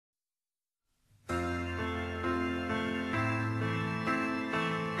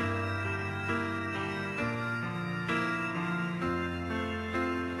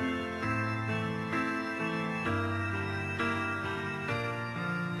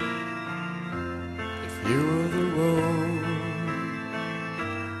you were the road,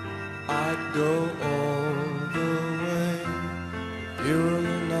 I'd go all the way. You were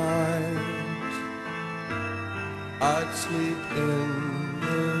the night, I'd sleep in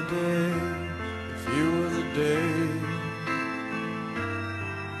the day. If you were the day,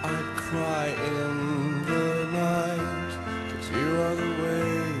 I'd cry in the night. 'Cause you are the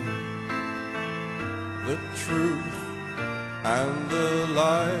way, the truth and the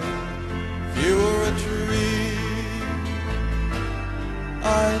light. If you were a tree,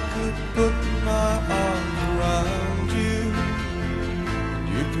 I could put my arms around you, and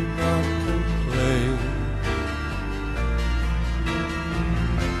you could not complain.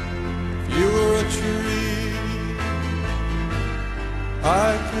 If you were a tree, I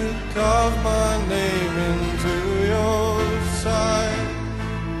could carve my name into your side,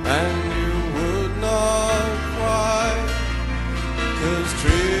 and you would not cry, 'cause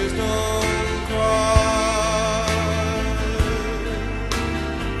trees don't cry.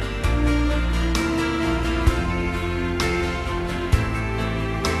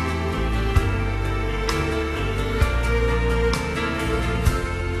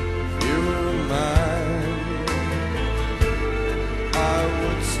 If you were a man, I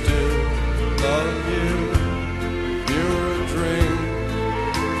would still love you. If you were a drink,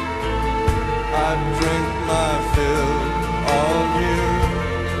 I'd drink my fill of you.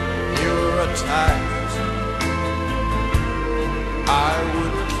 You were attacked, I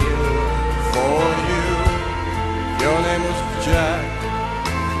would kill for you. Your name was Jack,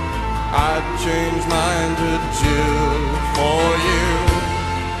 I'd change mine to Jill for you.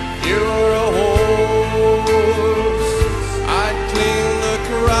 You were a horse, I'd clean the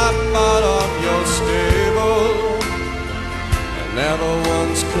crap out of your stable and never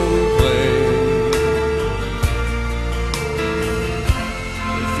once complain.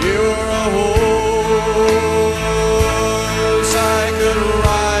 If you were a horse, I could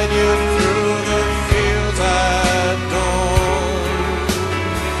ride you through the fields at dawn,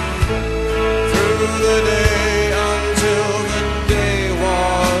 through the day until the day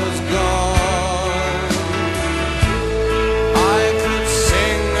was gone. I could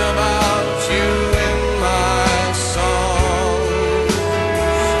sing about you in my songs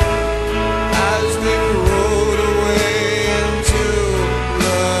as we rode away into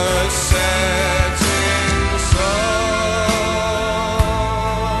the setting sun.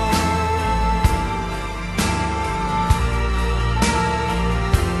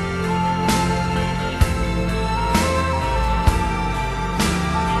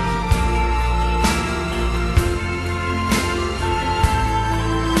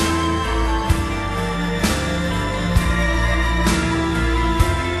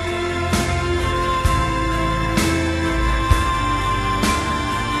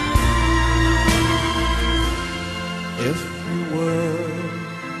 If you were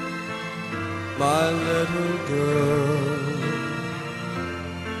my little girl,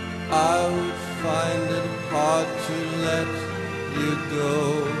 I would find it hard to let you go.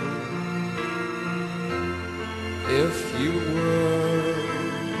 If you were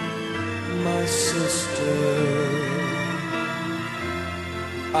my sister,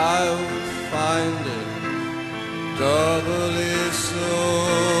 I would find it doubly so.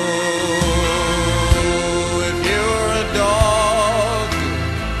 If you were a dog,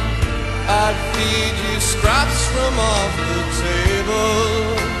 I'd feed you scraps from off the table,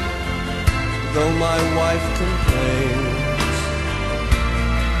 though my wife complains.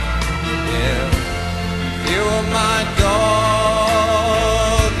 Yeah, if you were my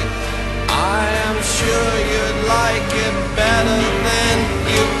dog, I am sure you'd like it better